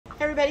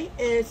everybody,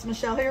 it's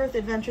Michelle here with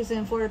Adventures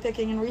in Florida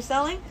Picking and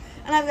Reselling,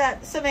 and I've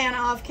got Savannah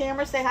off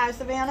camera. Say hi,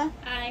 Savannah.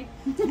 Hi.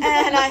 And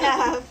I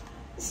have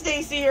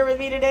Stacy here with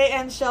me today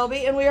and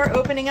Shelby, and we are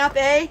opening up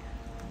a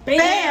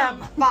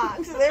BAM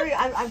box. There we go.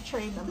 I've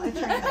trained them. I've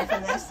trained them for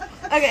this.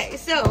 Okay,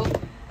 so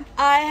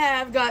I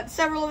have got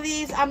several of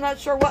these. I'm not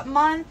sure what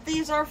month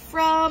these are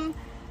from,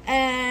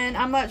 and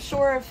I'm not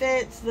sure if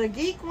it's the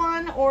geek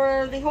one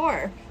or the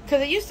horror,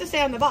 because it used to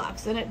say on the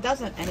box and it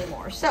doesn't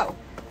anymore. So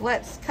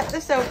let's cut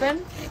this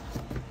open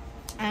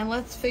and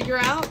let's figure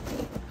out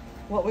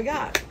what we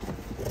got.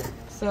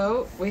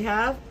 So we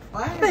have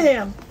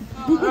BAM.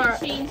 Oh,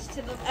 changed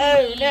to the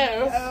Oh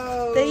no.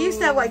 Oh. They used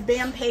to have like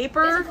BAM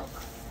paper.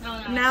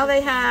 No, Now they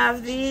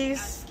have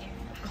these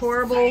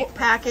horrible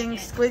packing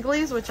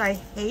squigglies, which I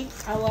hate.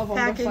 I love them.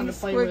 Packing They're fun to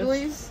play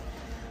squigglies. with.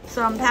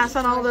 So I'm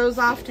passing all those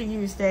off to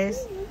you,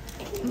 Stace.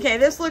 Okay,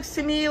 this looks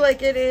to me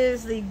like it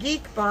is the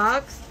geek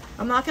box.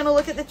 I'm not going to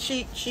look at the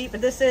cheat sheet, but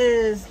this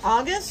is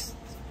August.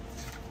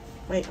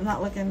 Wait, I'm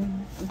not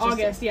looking.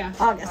 August, yeah.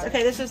 August.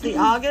 Okay, this is the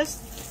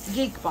August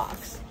geek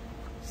box.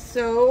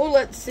 So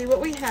let's see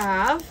what we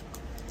have.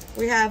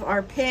 We have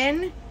our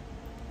pin.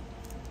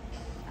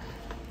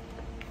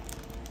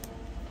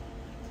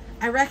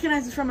 I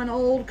recognize it from an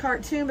old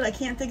cartoon, but I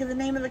can't think of the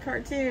name of the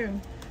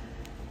cartoon.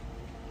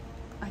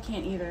 I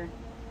can't either.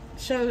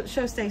 Show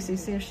Stacy,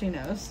 see if she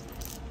knows.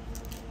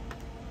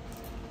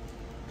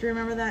 Do you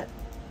remember that?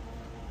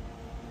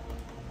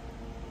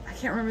 I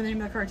can't remember the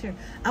name of the cartoon.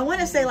 I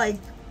want to say like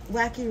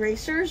Wacky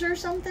Racers or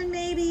something,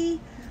 maybe,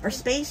 or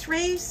Space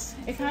Race.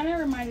 It kind of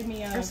reminded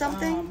me of or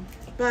something.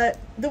 But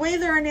the way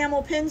their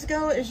enamel pins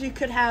go is you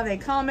could have a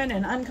common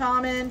and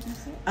uncommon,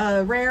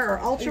 rare or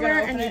ultra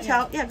rare, and you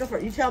tell, yeah, go for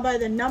it. You tell by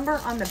the number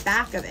on the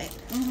back of it.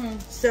 Mm-hmm.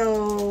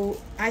 So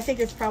I think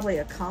it's probably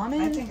a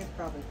common. I think it's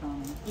probably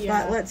common.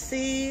 Yeah. But let's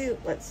see.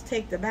 Let's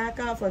take the back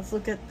off. Let's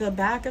look at the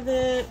back of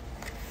it,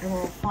 and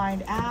we'll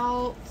find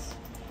out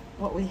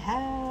what we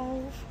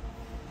have.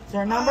 Is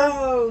there a number?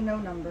 Oh, no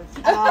number.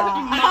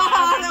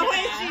 The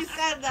way she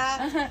said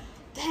that.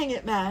 Dang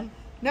it, man.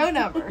 No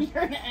number.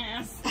 You're an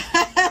ass.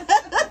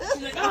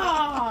 She's like,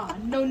 ah,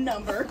 no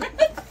number.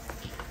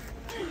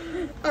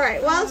 All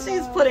right, while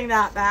she's putting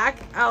that back,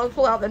 I'll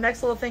pull out the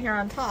next little thing here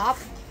on top.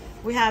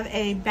 We have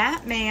a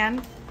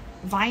Batman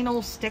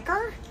vinyl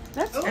sticker.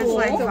 That's cool. It's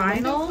like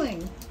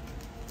vinyl.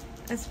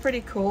 It's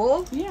pretty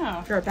cool.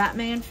 Yeah. If you're a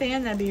Batman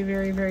fan, that'd be a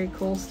very, very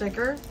cool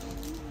sticker.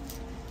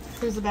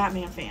 Who's a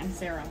Batman fan?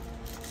 Sarah.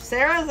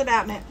 Sarah's a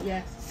Batman.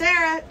 Yes.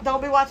 Sarah,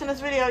 don't be watching this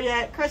video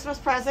yet. Christmas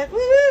present.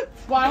 Woo-hoo.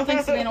 Well, I don't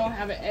think Savannah will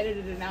have it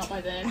edited and out by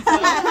then. So.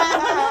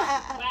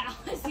 Wow,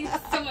 I see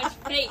so much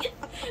faith.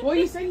 Well,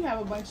 you said you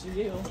have a bunch to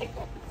do.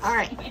 All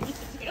right.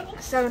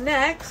 So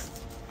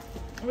next,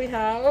 we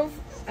have,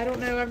 I don't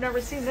know, I've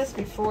never seen this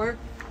before.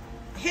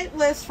 Hit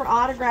list for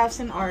autographs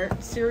and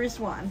art, Series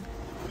 1.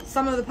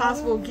 Some of the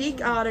possible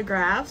geek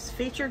autographs,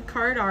 featured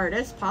card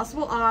artists,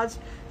 possible odds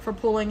for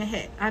pulling a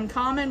hit.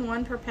 Uncommon,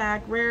 1 per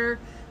pack, rare,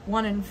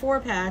 1 in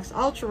 4 packs,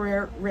 ultra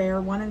rare, rare,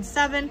 1 in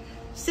 7,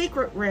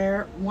 secret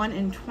rare, 1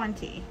 in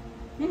 20.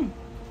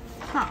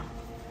 Huh.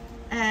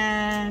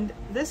 And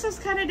this is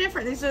kind of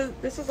different.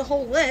 This is a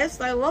whole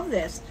list. I love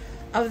this,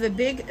 of the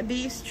Big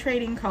Beast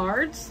trading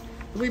cards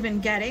we've been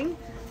getting.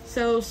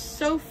 So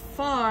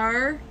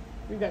far,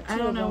 We've got two I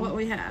don't of know them. what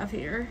we have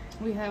here.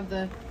 We have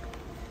the...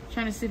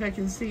 Trying to see if I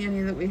can see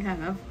any that we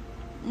have.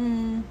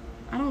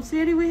 I don't see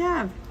any we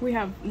have. We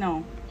have...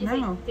 No. Is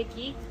No. it the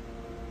geek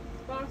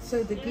box?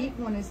 So the geek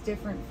one is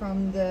different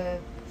from the...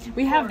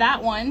 We have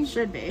that one.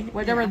 Should be.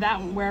 Whatever Yeah. that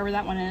one, wherever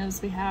that one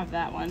is, we have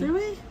that one. Do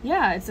we?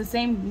 Yeah, it's the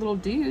same little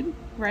dude,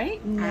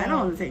 right? No. I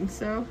don't think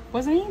so.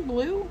 Wasn't he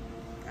blue?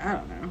 I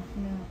don't know.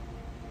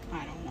 No.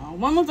 I don't know.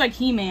 One looked like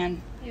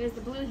He-Man. It was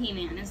the blue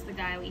He-Man is the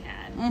guy we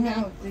had.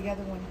 No, the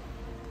other one.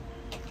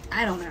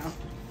 I don't know.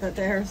 But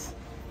there's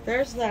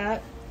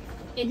that.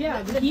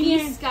 Yeah, the the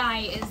He-Man- Beast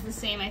guy is the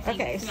same, I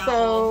think. Okay, not so-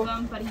 all of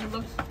them, but he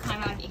looked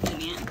kind of like a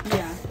He-Man.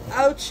 Yeah.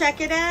 Oh,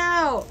 check it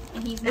out.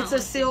 And he's not It's a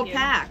listed sealed here.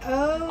 pack.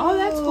 Oh,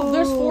 that's cool.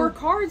 There's 4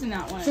 cards in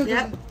that one. So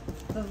Yep.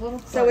 the little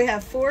So we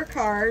have 4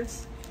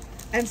 cards.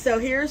 And so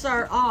here's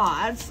our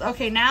odds.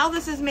 Okay, now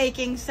this is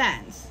making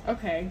sense.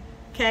 Okay.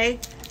 Okay.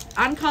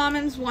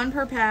 Uncommons, 1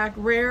 per pack.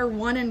 Rare,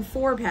 1 in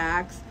 4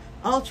 packs.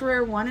 Ultra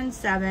rare, 1 in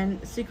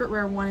 7. Secret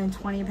rare, 1 in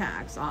 20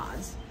 packs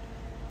odds.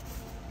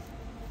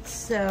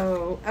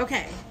 So,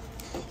 okay.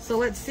 So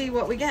let's see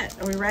what we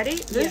get. Are we ready?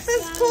 This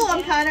is cool.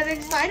 I'm kind of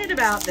excited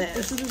about The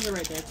this. scissors are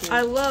right there, too.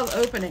 I love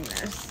opening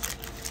this.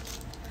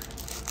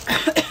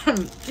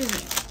 Excuse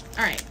me.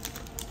 All right.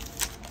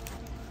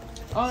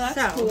 Oh, that's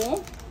So-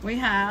 cool. We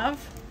have,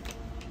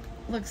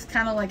 looks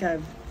kind of like a,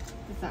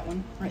 What's that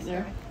one? Right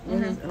there.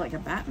 what is it, like a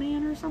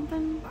Batman or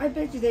something? I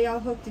bet you they all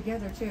hook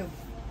together too.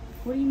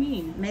 What do you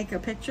mean? Make a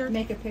picture?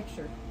 Make a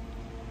picture.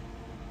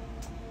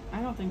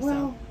 I don't think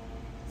Well,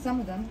 some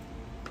of them.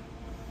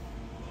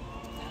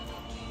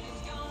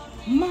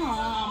 so.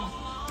 Mom!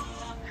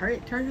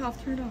 Hurry, turn it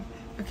off, turn it off.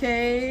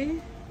 Okay.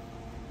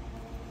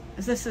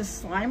 Is this a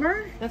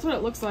Slimer? That's what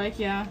it looks like,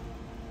 yeah.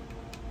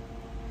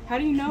 How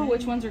do you know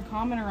which ones are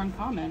common or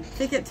uncommon? I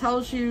think it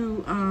tells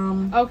you,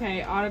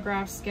 Okay,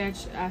 autograph,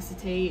 sketch,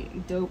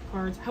 acetate, dope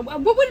cards.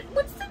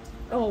 What's the...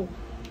 Oh,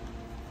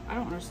 I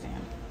don't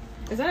understand.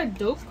 Is that a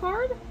dope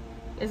card?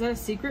 Is that a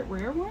secret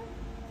rare one?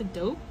 The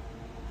dope?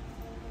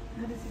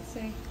 What does it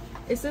say?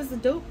 It says the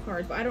dope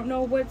card, but I don't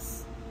know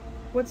what's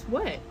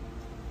what.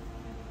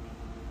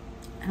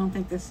 I don't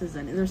think this is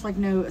any. There's like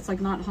no, it's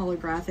like not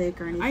holographic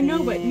or anything. I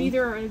know, but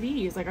neither are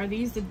these. Like, are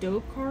these the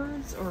dope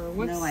cards or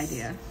what's... No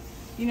idea.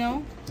 You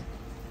know?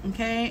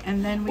 Okay,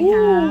 and then we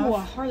Ooh,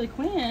 have Harley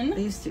Quinn.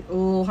 these two.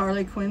 Oh,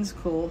 Harley Quinn's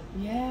cool.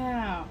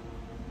 Yeah.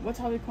 What's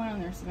Harley Quinn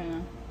on there,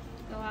 Savannah?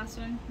 The last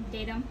one,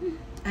 Datum.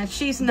 And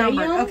she's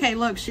numbered. Damn. Okay,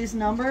 look, she's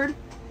numbered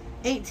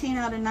 18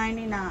 out of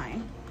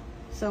 99.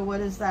 So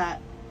what is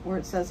that? Where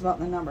it says about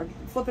the number.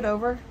 Flip it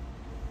over.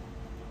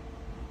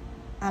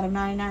 Out of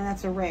 99,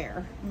 that's a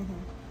rare.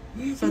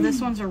 So this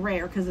one's a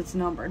rare because it's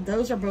numbered.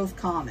 Those are both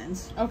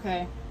commons.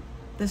 Okay.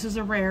 This is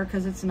a rare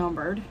because it's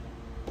numbered.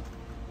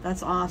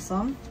 That's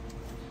awesome.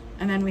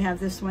 And then we have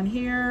this one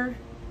here,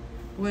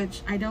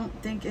 which I don't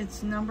think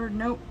it's numbered.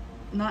 Nope,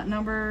 not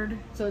numbered.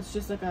 So it's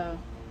just like a...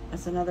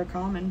 That's another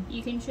common.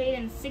 You can trade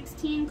in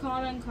 16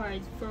 common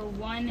cards for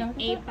one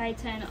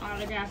 8x10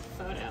 autographed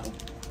photo.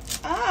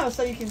 Oh,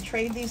 so you can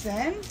trade these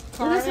in? This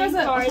has Common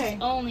a- cards okay.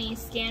 only.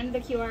 Scan the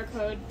QR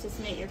code to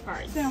submit your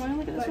cards. Yeah, want to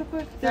look at this real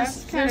quick?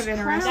 That's kind of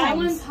interesting. That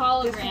one's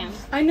hologram.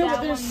 I know, That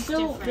but there's one's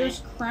still different.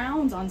 there's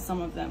crowns on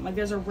some of them. Like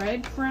there's a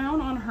red crown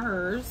on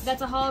hers.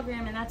 That's a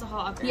hologram, and that's a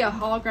hologram. Yeah,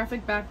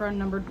 holographic background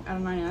numbered out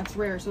of 99. That's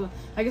rare. So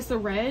I guess the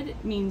red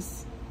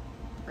means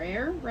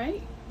rare,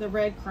 right? The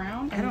red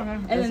crown. I don't know.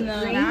 And Does then it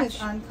the Green match?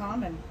 is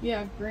uncommon.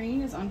 yeah,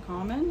 green is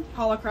uncommon.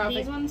 Holographic.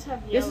 These ones have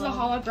yellow. This is a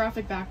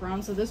holographic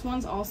background, so this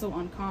one's also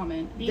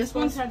uncommon. These this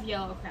ones one's have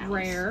yellow crowns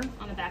rare.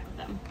 on the back of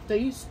them.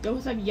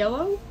 those have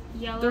yellow.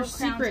 Yellow They're crowns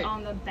secret.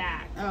 on the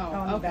back. Oh,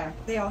 On the okay.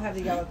 back. They all have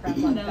the yellow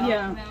crowns on the No, back.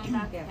 Yeah. no, on the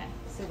back. Yeah. Okay.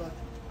 See, look.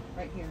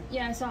 Right here.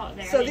 Yeah, I saw it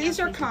there. I So didn't these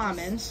know are if were just-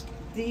 commons.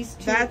 These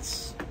two.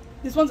 That's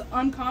This one's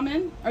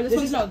uncommon, or this This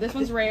one's is- no. This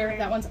one's rare.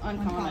 That one's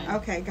uncommon.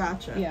 okay.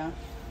 Gotcha. Yeah,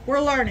 We're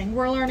learning.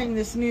 We're learning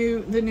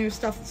the new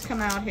stuff that's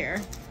come out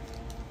here.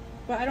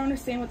 but I don't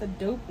understand what the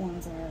dope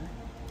ones are.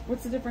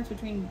 What's the difference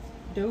between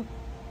dope?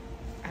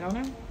 I don't know.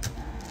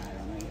 I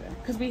don't know either.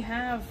 Because we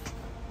have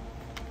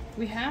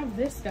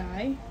this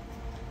guy.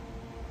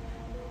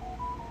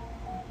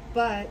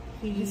 But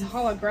He's he's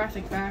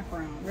holographic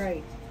background.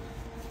 right.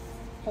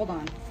 Hold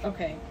on.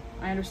 Okay,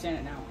 I understand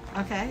it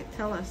now. Okay,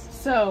 tell us.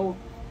 So,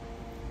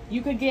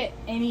 you could get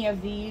any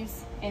of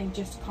these and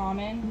just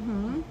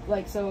common.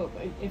 Like, so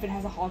if it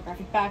has a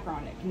holographic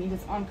background, it means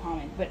it's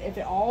uncommon. But if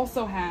it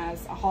also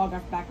has a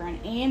holographic background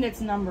and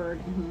it's numbered,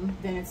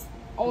 then it's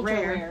ultra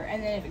Rare. rare.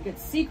 And then if it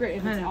gets secret,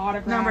 if it's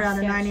autographed, Number out of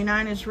sketch-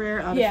 99 is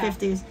rare. Out Yeah. of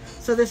 50s.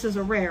 So this is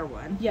a rare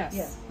one. Yes.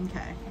 Yes.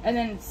 Okay. And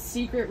then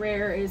secret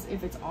rare is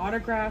if it's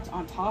autographed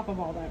on top of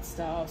all that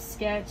stuff,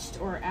 sketched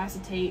or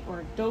acetate or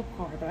a dope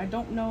card. But I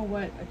don't know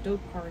what a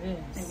dope card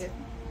is.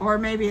 Or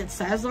maybe it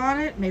says on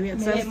it. Maybe it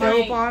says It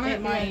dope might- on it.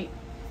 It might.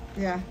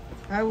 Yeah.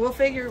 We'll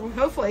figure.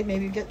 Hopefully,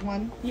 maybe get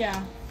one.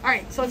 Yeah. All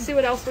right. So let's see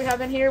what else we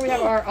have in here. We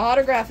have our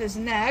autograph is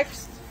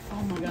next.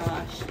 Oh my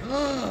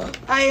gosh.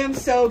 I am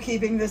so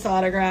keeping this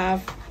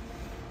autograph.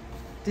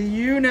 Do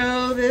you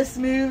know this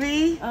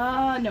movie?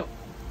 No. No,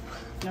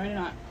 I do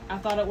not. I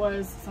thought it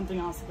was something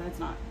else, but it's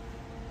not.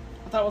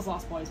 I thought it was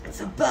Lost Boys, but It's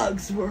a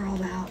bug's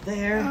world out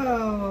there.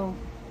 Oh.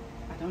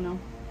 I don't know.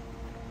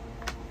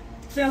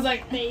 Sounds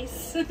like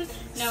Space.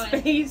 No,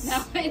 Space.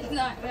 No, it's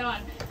not. Come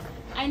on.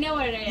 I know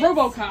what it is.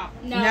 RoboCop.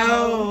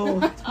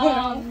 No.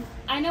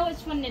 I know which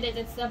one it is.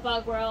 It's the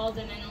Bug World,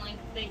 and then like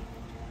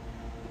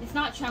it's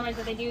not Tremors,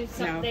 but they do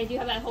No. they do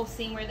have that whole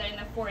scene where they're in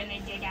the fort and they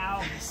dig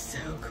out. So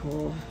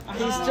cool. I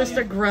He's have no just a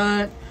idea.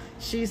 grunt.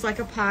 She's like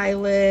a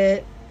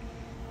pilot.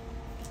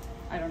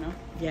 I don't know.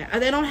 Yeah.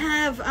 They don't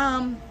have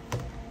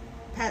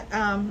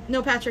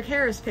Patrick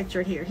Harris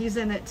pictured here. He's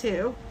in it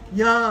too.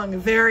 Young,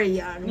 very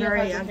young, Neil very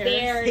Patrick young.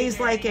 Harris. Very, He's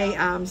very like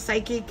young. a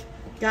psychic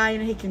guy,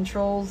 and he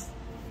controls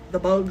the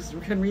bugs,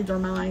 can read their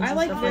minds. I and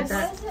like stuff this.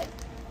 like What that. is it?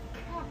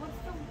 Crap, what's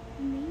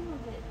the name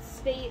of it?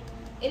 Space.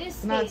 It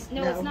is Not- space.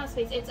 No, no. it's not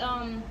space. It's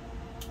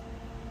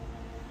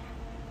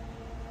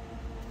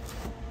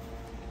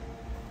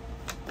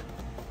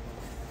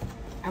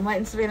I'm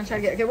letting Savannah try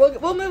to get. Okay,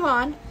 we'll move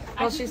on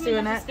I while keep she's coming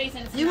doing up that. with space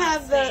and it's You not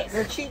have the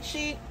space. cheat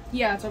sheet.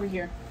 Yeah, it's over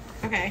here.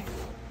 Okay.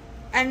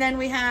 And then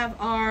we have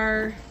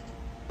our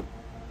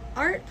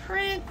art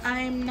print.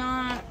 I'm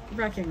not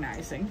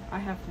recognizing, I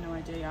have no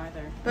idea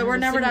either. but There's we're a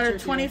numbered out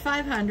of signature here.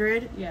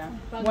 2,500. Yeah.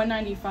 Bug-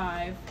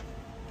 195.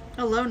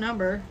 A low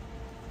number.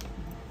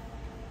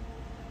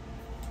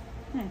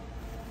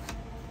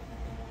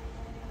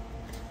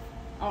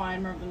 Oh, I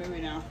remember the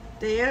movie now.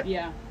 Do you?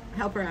 Yeah.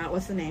 Help her out.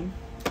 What's the name?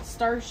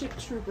 Starship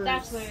Troopers.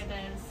 That's what it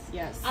is.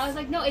 Yes. I was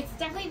like, no, it's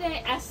definitely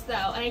the S though,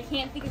 and I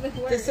can't think of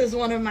the word. This is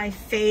one of my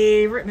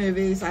favorite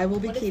movies. I will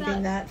be What is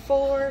keeping that? that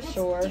for That's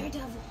sure.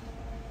 Daredevil.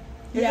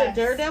 Is Yes.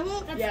 it Daredevil?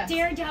 That's Yes.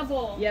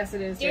 Daredevil. Yes,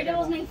 it is.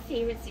 Daredevil's Daredevil. my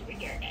favorite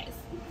superhero, guys.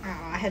 Oh,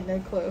 I had no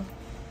clue.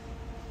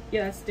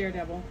 Yeah, that's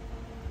Daredevil.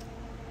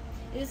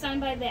 Is it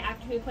signed by the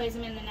actor who plays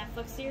him in the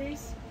Netflix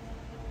series?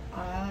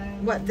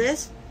 What,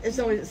 this? It's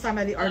always signed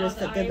by the artist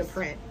the that did the artist.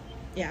 print.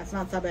 Yeah, it's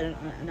not signed by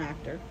an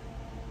actor.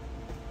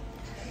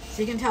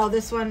 So you can tell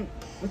this one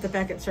with the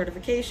Beckett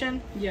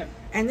certification. Yep.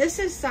 And this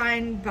is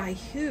signed by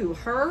who?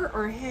 Her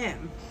or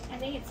him? I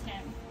think it's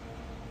him.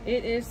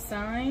 It is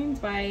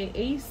signed by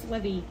Ace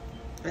Levy.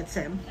 That's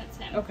him. That's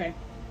him. Okay.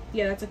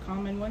 Yeah, that's a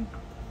common one.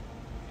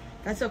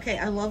 That's okay.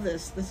 I love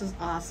this. This is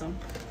awesome.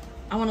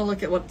 I want to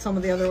look at what some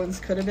of the other ones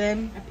could have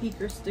been. A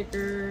peeker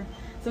sticker.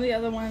 Some of the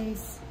other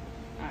ones,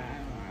 I don't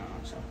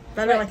know.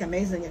 That'd be like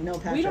amazing at no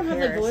Patrick We don't have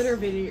Harris.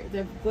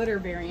 the glitter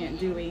variant,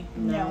 do we?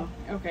 No.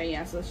 Okay,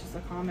 yeah, so it's just a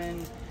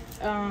common.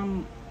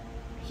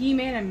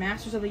 He-Man and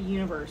Masters of the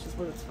Universe is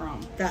what it's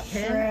from. That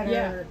pin? Shredder.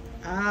 Yeah.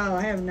 Oh,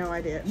 I have no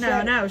idea. No,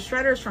 Shredder. no,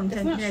 Shredder's from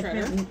It's not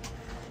Shredder.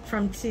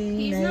 From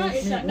Teenage He's not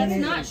Mutant that's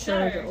Ninja not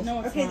Shredder. Turtles. No,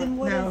 it's Okay, not. then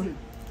what No. is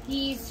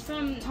he? He's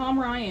from. Tom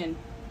Ryan.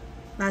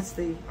 That's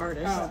the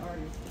artist. Oh.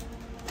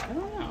 I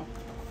don't know.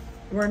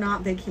 We're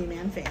not big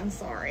He-Man fans.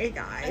 Sorry, I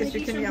guys. think You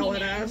he's can from yell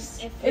at He-Man.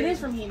 us. If It is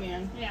from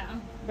He-Man, Yeah.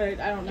 but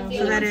I don't know. If the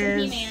So other that one's from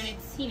is- He-Man,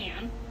 it's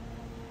He-Man.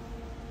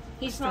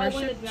 He's probably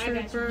one of the bad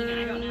guys from He-Man.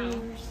 I don't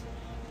know.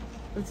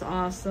 That's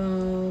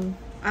awesome.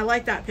 I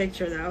like that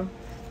picture though.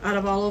 Out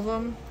of all of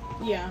them,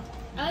 Yeah.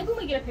 I like when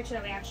we get a picture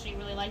that we actually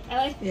really like.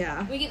 I like.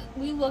 yeah.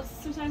 We look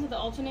sometimes at the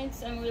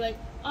alternates and we're like,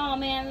 oh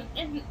man,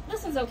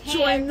 this one's okay.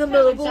 Join the I kinda like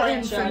mobile that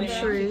infantry.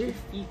 one, Tree.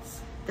 Eats.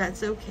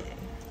 That's okay.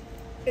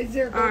 Is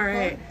there a All gold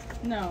right.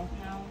 card? No.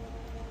 though. No.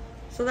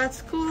 So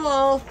that's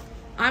cool.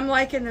 I'm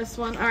liking this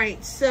one. All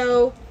right.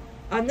 So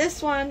on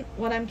this one,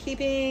 what I'm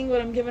keeping,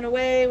 what I'm giving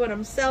away, what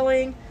I'm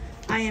selling,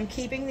 I am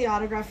keeping the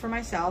autograph for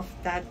myself.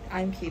 That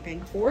I'm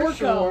keeping for Orko.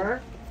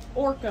 sure.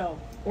 Orko.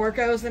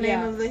 Orko is the name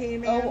Yeah. of the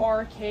He-Man.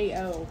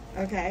 ORKO.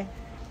 Okay.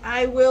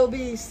 I will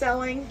be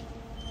selling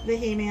the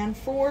He-Man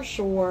for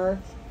sure.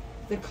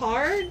 The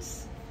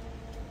cards,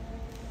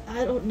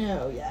 I don't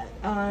know yet.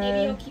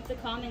 Maybe you'll keep the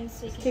commons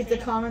so you can keep the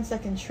trade. comments. I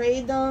can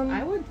trade them.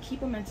 I would keep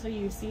them until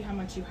you see how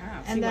much you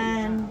have. And see what you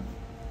then- have.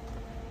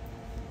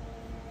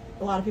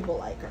 A lot of people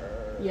like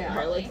her. Yeah.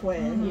 Harley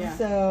Quinn. Mhm. Yeah.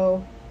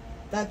 So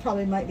that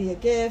probably might be a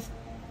gift.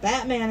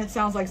 Batman, it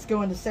sounds like it's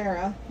going to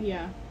Sarah.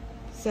 Yeah.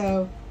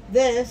 So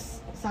this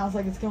sounds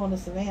like it's going to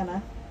Savannah. I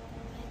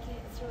like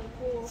it. It's really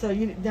cool. So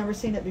you've never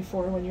seen it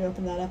before when you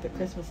open that up at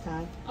Christmas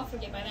time. I'll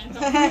forget by then.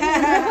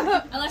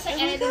 Unless I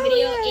edit the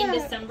video in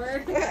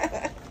December.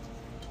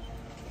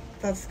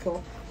 That's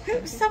cool.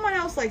 Someone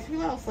else likes.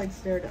 Who else likes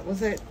Daredevil?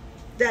 Was it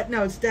that?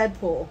 No, it's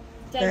Deadpool.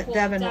 That Deadpool.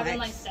 Devin Devin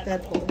likes. likes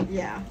Deadpool.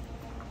 Yeah.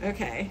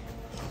 Okay.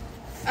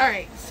 All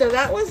right. So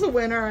that was a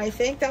winner. I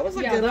think that was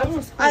a Yeah, good that one.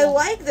 was cool. I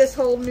like this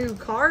whole new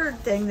card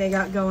thing they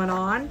got going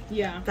on.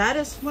 Yeah. That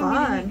is Well,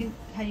 I fun. mean,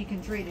 how you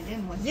can trade it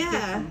in once you get Yeah.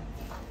 them.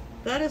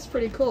 That is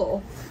pretty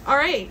cool. All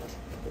right.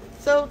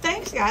 So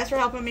thanks, guys, for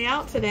helping me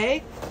out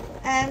today.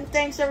 And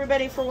thanks,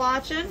 everybody, for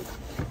watching.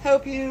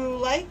 Hope you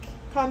like,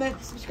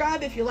 comment,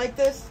 subscribe if you like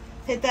this.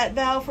 Hit that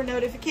bell for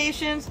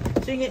notifications so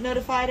you can get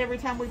notified every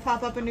time we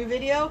pop up a new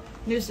video.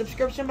 New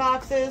subscription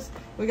boxes.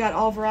 We got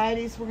all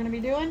varieties we're going to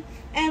be doing.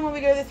 And when we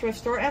go to the thrift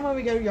store, and when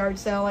we go yard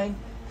selling,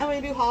 and we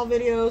do haul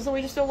videos, and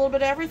we just do a little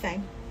bit of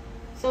everything.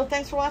 So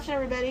thanks for watching,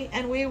 everybody.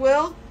 And we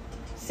will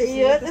see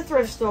you at the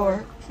thrift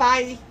store.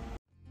 Bye.